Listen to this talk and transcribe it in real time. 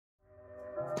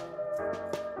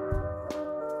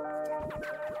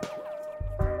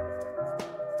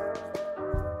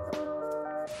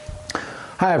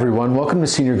Hi everyone, welcome to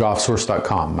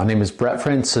SeniorGolfSource.com. My name is Brett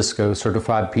Francisco,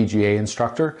 certified PGA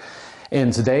instructor,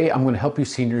 and today I'm going to help you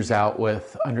seniors out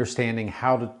with understanding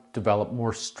how to develop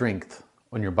more strength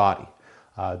on your body.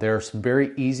 There are some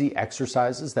very easy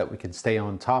exercises that we can stay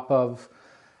on top of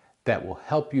that will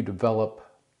help you develop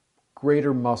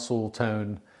greater muscle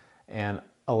tone and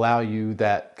allow you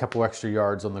that couple extra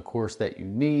yards on the course that you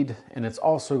need, and it's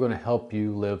also going to help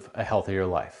you live a healthier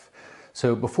life.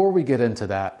 So before we get into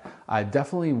that, I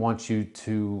definitely want you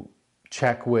to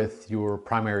check with your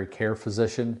primary care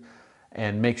physician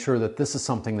and make sure that this is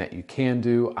something that you can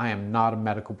do. I am not a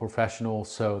medical professional,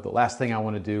 so the last thing I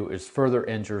want to do is further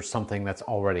injure something that's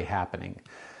already happening.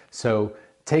 So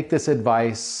take this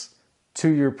advice to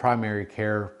your primary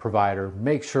care provider,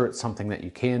 make sure it's something that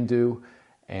you can do,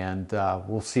 and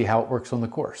we'll see how it works on the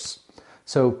course.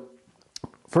 So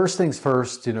first things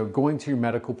first, going to your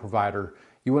medical provider,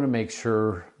 you want to make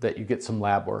sure that you get some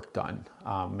lab work done.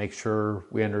 Make sure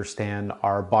we understand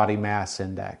our body mass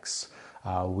index.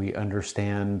 We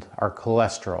understand our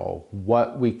cholesterol,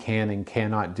 what we can and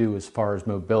cannot do as far as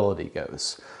mobility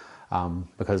goes.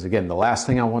 Because again, the last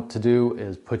thing I want to do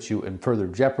is put you in further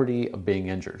jeopardy of being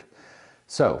injured.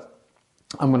 So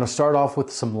I'm going to start off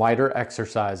with some lighter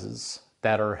exercises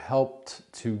that are helped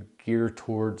to gear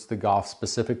towards the golf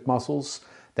specific muscles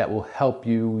that will help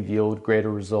you yield greater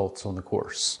results on the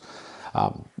course.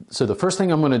 So the first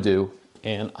thing I'm going to do,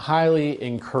 and highly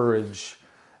encourage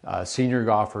senior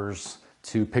golfers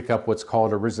to pick up what's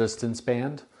called a resistance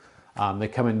band. They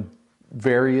come in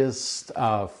various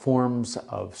forms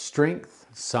of strength.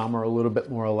 Some are a little bit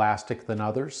more elastic than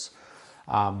others.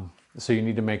 So you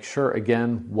need to make sure,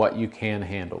 again, what you can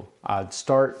handle. I'd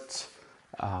start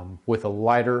with a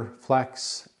lighter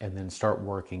flex and then start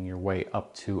working your way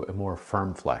up to a more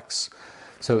firm flex.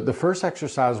 So the first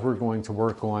exercise we're going to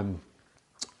work on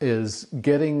is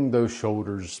getting those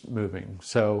shoulders moving.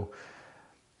 So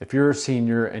if you're a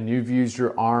senior and you've used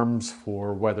your arms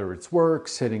for whether it's work,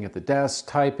 sitting at the desk,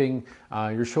 typing,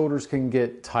 your shoulders can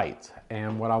get tight.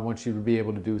 And what I want you to be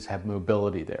able to do is have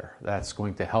mobility there. That's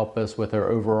going to help us with our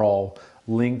overall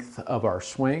length of our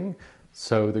swing.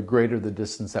 So the greater the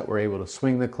distance that we're able to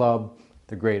swing the club,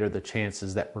 the greater the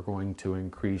chances that we're going to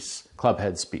increase club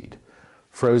head speed.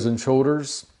 Frozen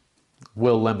shoulders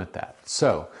will limit that.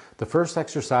 So the first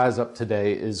exercise up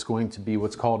today is going to be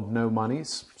what's called no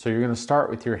monies. So you're going to start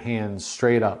with your hands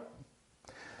straight up.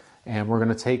 And we're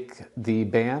going to take the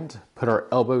band, put our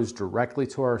elbows directly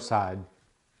to our side,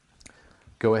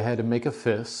 go ahead and make a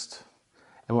fist.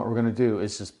 And what we're going to do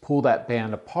is just pull that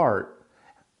band apart.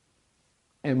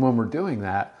 And when we're doing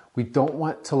that, we don't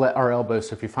want to let our elbows,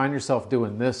 so if you find yourself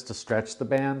doing this to stretch the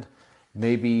band,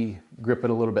 maybe grip it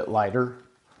a little bit lighter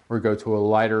or go to a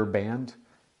lighter band.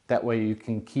 That way you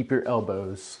can keep your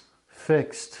elbows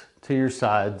fixed to your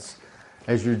sides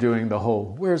as you're doing the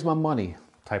whole "where's my money"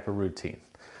 type of routine.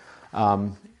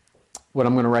 What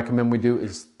I'm going to recommend we do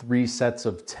is 3 sets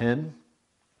of 10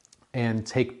 and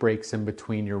take breaks in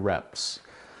between your reps.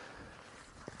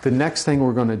 The next thing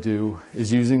we're going to do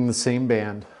is, using the same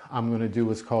band, I'm going to do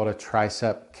what's called a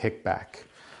tricep kickback.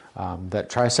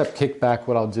 That tricep kickback,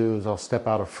 what I'll do is I'll step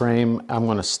out of frame. I'm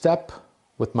going to step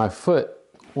with my foot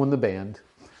on the band.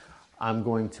 I'm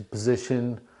going to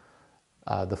position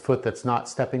the foot that's not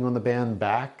stepping on the band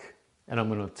back, and I'm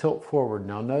going to tilt forward.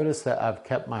 Now notice that I've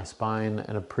kept my spine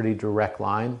in a pretty direct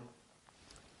line.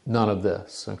 None of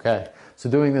this, okay? So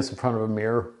doing this in front of a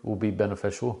mirror will be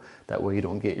beneficial. That way you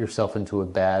don't get yourself into a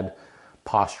bad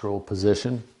postural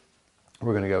position.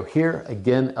 We're gonna go here,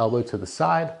 again, elbow to the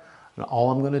side, and all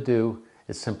I'm gonna do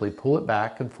is simply pull it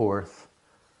back and forth.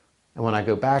 And when I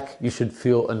go back, you should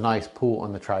feel a nice pull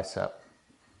on the tricep.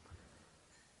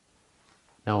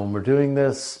 Now when we're doing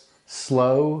this,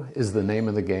 slow is the name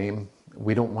of the game.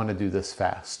 We don't want to do this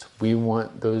fast. We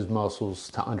want those muscles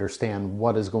to understand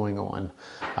what is going on,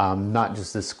 not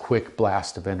just this quick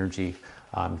blast of energy,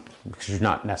 because you're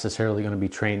not necessarily going to be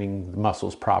training the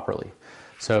muscles properly.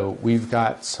 So we've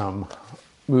got some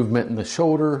movement in the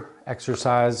shoulder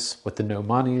exercise with the no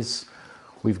monies.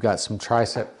 We've got some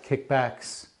tricep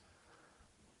kickbacks.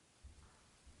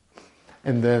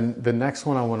 And then the next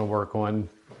one I want to work on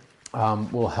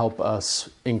will help us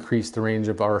increase the range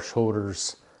of our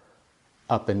shoulders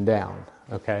up and down,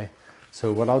 okay?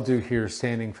 So what I'll do here,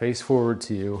 standing face forward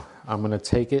to you, I'm gonna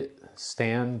take it,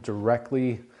 stand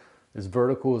directly as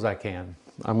vertical as I can.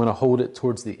 I'm gonna hold it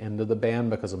towards the end of the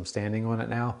band because I'm standing on it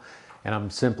now, and I'm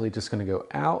simply just gonna go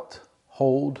out,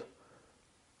 hold,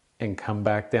 and come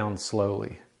back down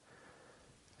slowly.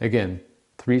 Again,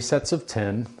 3 sets of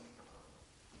 10.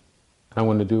 I'm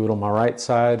gonna do it on my right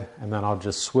side, and then I'll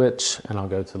just switch and I'll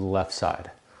go to the left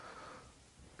side.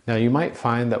 Now you might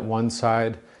find that one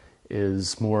side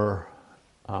is more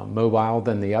mobile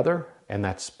than the other, and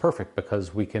that's perfect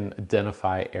because we can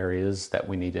identify areas that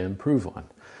we need to improve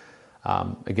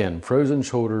on. Again, frozen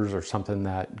shoulders are something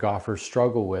that golfers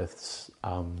struggle with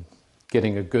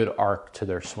getting a good arc to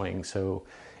their swing. So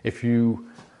if you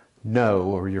know,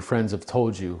 or your friends have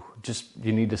told you,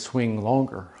 you need to swing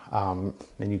longer, and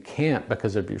you can't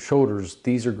because of your shoulders,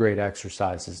 these are great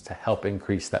exercises to help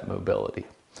increase that mobility.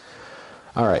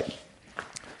 All right,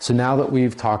 so now that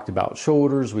we've talked about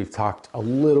shoulders, we've talked a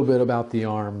little bit about the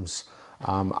arms,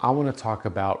 I want to talk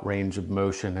about range of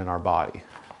motion in our body.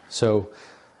 So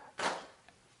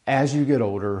as you get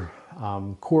older,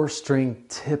 core strength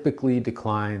typically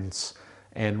declines,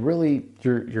 and really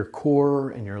your core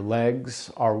and your legs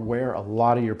are where a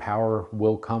lot of your power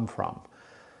will come from.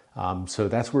 So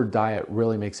that's where diet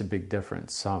really makes a big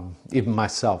difference. Even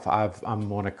myself,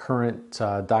 I'm on a current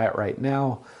diet right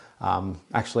now.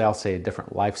 Actually, I'll say a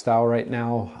different lifestyle right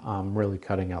now. I'm really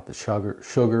cutting out the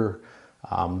sugar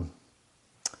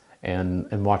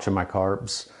and watching my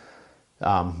carbs.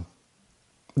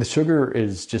 The sugar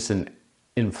is just an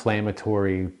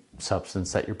inflammatory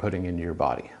substance that you're putting into your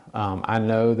body. I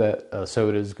know that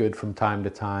soda is good from time to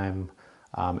time.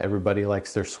 Everybody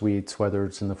likes their sweets, whether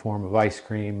it's in the form of ice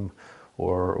cream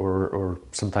or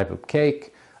some type of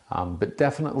cake, but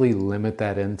definitely limit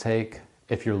that intake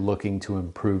if you're looking to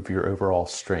improve your overall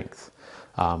strength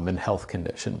and health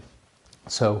condition.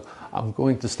 So I'm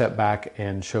going to step back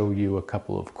and show you a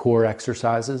couple of core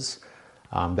exercises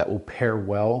that will pair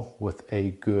well with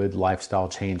a good lifestyle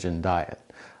change in diet.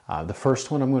 The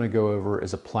first one I'm going to go over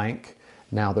is a plank.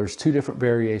 Now there's two different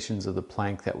variations of the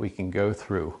plank that we can go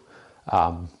through.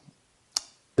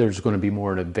 There's going to be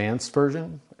more an advanced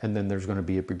version, and then there's going to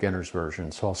be a beginner's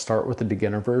version. So I'll start with the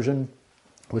beginner version,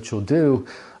 which will do,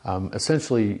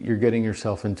 essentially you're getting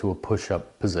yourself into a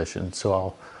push-up position.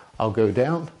 So I'll go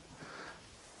down,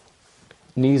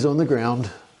 knees on the ground,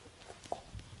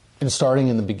 and starting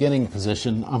in the beginning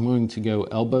position, I'm going to go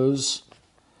elbows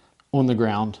on the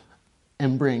ground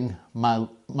and bring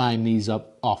my knees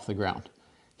up off the ground.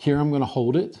 Here I'm going to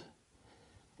hold it,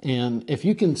 and if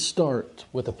you can start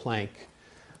with a plank,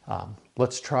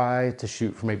 let's try to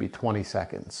shoot for maybe 20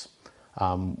 seconds.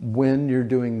 When you're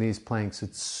doing these planks,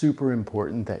 it's super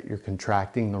important that you're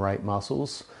contracting the right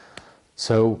muscles.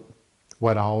 So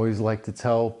what I always like to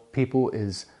tell people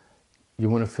is you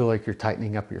want to feel like you're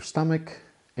tightening up your stomach,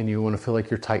 and you want to feel like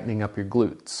you're tightening up your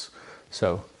glutes.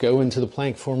 So go into the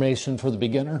plank formation for the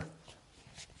beginner,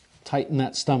 tighten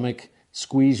that stomach,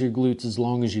 squeeze your glutes as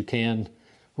long as you can.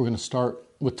 We're going to start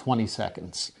with 20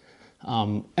 seconds.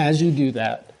 As you do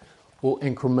that, we'll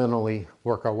incrementally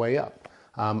work our way up.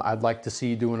 I'd like to see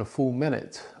you doing a full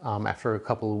minute after a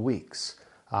couple of weeks.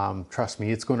 Trust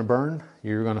me, it's going to burn.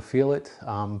 You're going to feel it,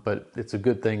 but it's a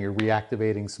good thing. You're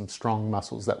reactivating some strong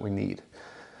muscles that we need.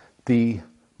 The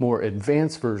more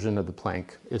advanced version of the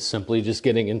plank is simply just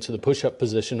getting into the push-up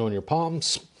position on your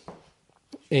palms,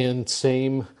 and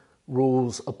same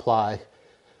rules apply.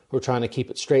 We're trying to keep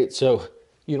it straight, so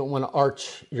you don't want to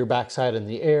arch your backside in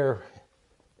the air,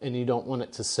 and you don't want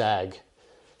it to sag.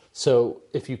 So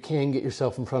if you can get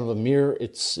yourself in front of a mirror,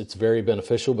 it's very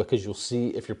beneficial because you'll see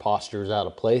if your posture is out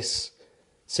of place.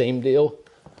 Same deal,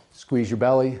 squeeze your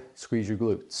belly, squeeze your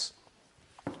glutes.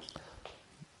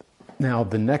 Now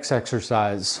the next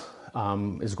exercise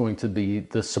is going to be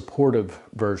the supportive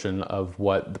version of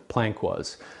what the plank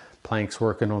was. Plank's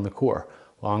working on the core.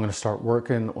 Well, I'm going to start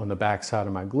working on the back side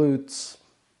of my glutes.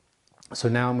 So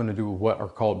now I'm going to do what are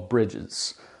called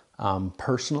bridges.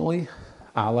 Personally,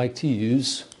 I like to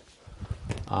use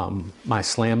my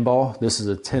slam ball. This is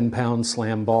a 10-pound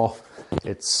slam ball.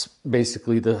 It's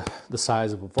basically the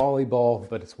size of a volleyball,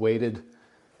 but it's weighted.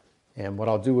 And what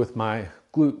I'll do with my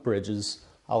glute bridges,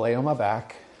 I'll lay on my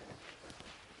back,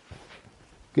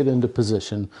 get into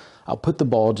position. I'll put the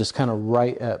ball just kind of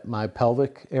right at my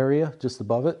pelvic area, just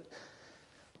above it.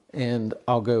 And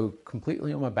I'll go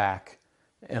completely on my back,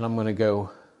 and I'm going to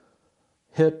go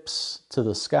hips to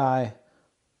the sky.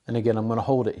 And again, I'm going to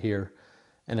hold it here.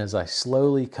 And as I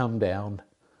slowly come down,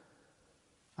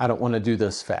 I don't want to do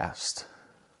this fast.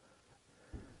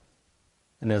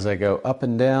 And as I go up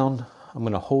and down, I'm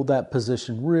going to hold that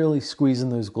position, really squeezing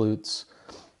those glutes.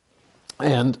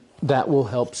 And that will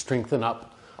help strengthen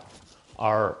up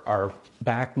our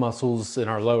back muscles in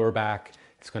our lower back.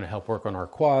 It's going to help work on our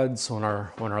quads, on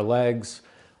our legs,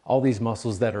 all these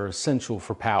muscles that are essential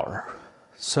for power.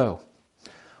 So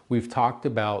we've talked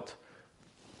about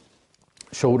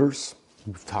shoulders.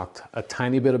 We've talked a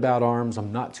tiny bit about arms.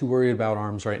 I'm not too worried about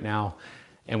arms right now.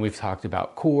 and we've talked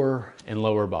about core and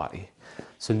lower body.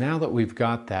 So now that we've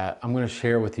got that, I'm going to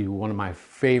share with you one of my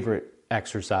favorite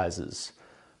exercises.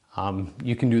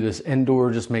 You can do this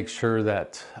indoor, just make sure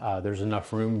that there's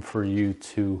enough room for you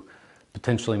to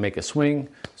potentially make a swing.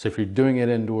 So if you're doing it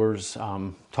indoors,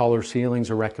 taller ceilings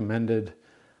are recommended,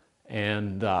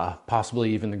 and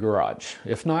possibly even the garage.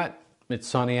 If not, it's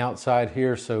sunny outside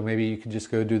here, so maybe you can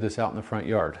just go do this out in the front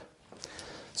yard.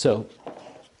 So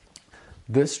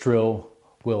this drill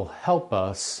will help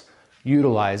us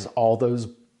utilize all those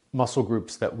muscle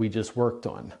groups that we just worked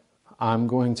on. I'm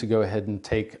going to go ahead and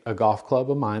take a golf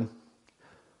club of mine.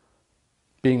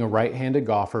 Being a right-handed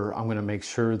golfer, I'm going to make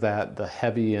sure that the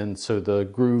heavy end, so the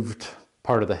grooved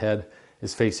part of the head,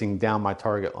 is facing down my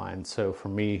target line. So for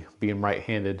me, being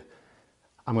right-handed,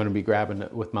 I'm going to be grabbing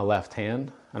it with my left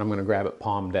hand, and I'm going to grab it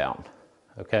palm down.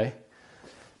 Okay?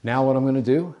 Now what I'm going to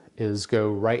do is go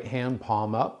right hand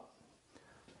palm up,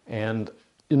 and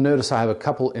you'll notice I have a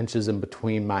couple inches in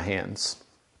between my hands.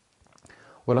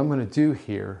 What I'm going to do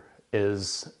here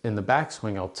is, in the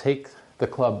backswing, I'll take the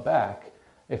club back.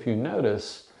 If you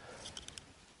notice,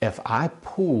 if I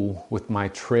pull with my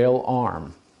trail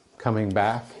arm coming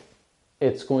back,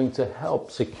 it's going to help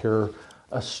secure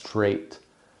a straight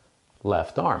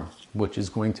left arm, which is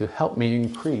going to help me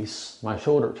increase my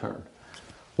shoulder turn.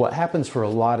 What happens for a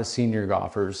lot of senior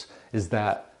golfers is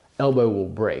that elbow will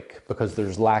break because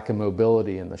there's lack of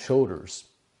mobility in the shoulders.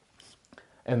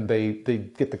 And they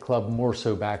get the club more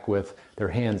so back with their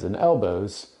hands and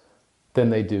elbows than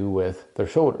they do with their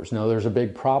shoulders. Now, there's a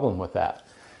big problem with that.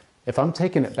 If I'm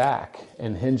taking it back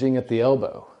and hinging at the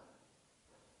elbow,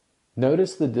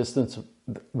 notice the distance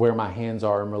where my hands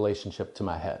are in relationship to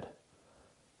my head.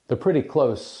 They're pretty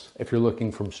close if you're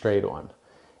looking from straight on.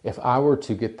 If I were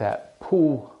to get that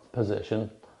pull position,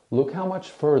 look how much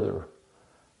further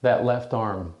that left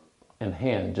arm and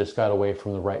hand just got away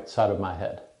from the right side of my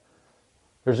head.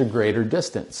 There's a greater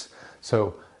distance.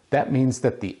 So that means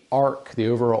that the arc, the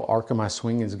overall arc of my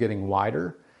swing is getting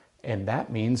wider, and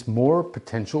that means more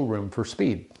potential room for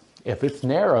speed. If it's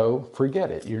narrow, forget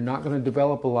it. You're not going to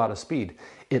develop a lot of speed.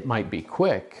 It might be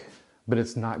quick, but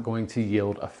it's not going to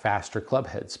yield a faster club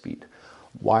head speed.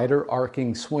 Wider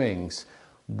arcing swings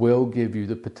will give you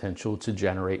the potential to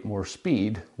generate more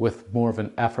speed with more of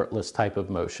an effortless type of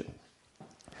motion.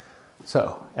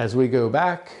 So as we go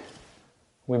back,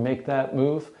 we make that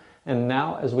move, and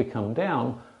now as we come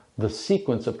down, the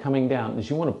sequence of coming down is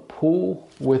you want to pull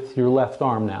with your left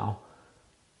arm now.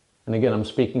 And again, I'm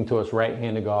speaking to us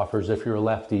right-handed golfers. If you're a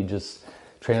lefty, just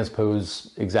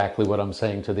transpose exactly what I'm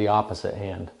saying to the opposite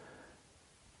hand.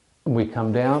 We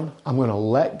come down, I'm going to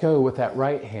let go with that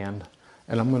right hand,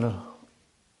 and I'm going to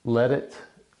let it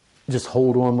just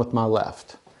hold on with my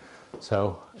left.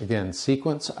 So again,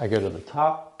 sequence, I go to the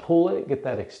top, pull it, get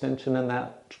that extension in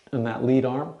that lead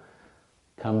arm,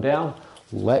 come down,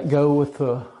 let go with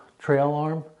the trail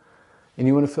arm, and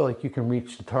you want to feel like you can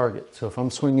reach the target. So if I'm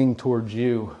swinging towards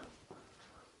you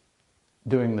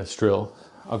doing this drill,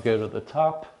 I'll go to the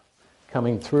top,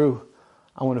 coming through,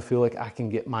 I want to feel like I can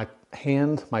get my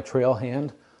hand, my trail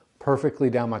hand, perfectly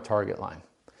down my target line.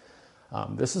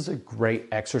 This is a great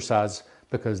exercise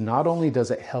because not only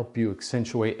does it help you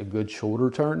accentuate a good shoulder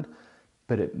turn,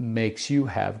 but it makes you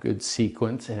have good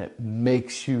sequence and it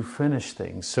makes you finish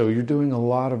things. So you're doing a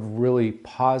lot of really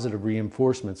positive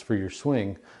reinforcements for your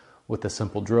swing with a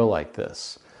simple drill like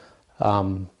this.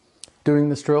 Doing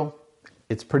this drill,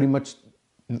 it's pretty much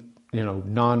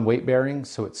non-weight bearing,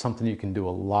 so it's something you can do a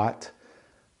lot.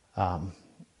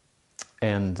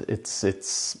 And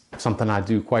it's something I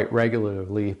do quite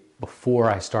regularly before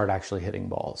I start actually hitting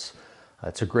balls.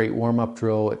 It's a great warm-up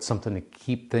drill. It's something to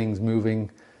keep things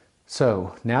moving.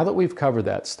 So now that we've covered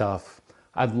that stuff,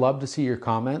 I'd love to see your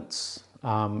comments.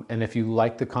 And if you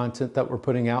like the content that we're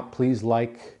putting out, please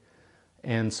like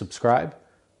and subscribe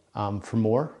for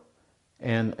more.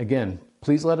 And again,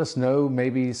 please let us know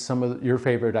maybe some of your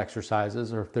favorite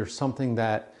exercises, or if there's something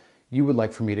that you would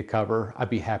like for me to cover, I'd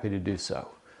be happy to do so.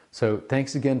 So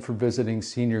thanks again for visiting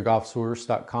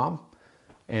seniorgolfsource.com,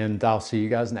 and I'll see you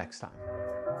guys next time.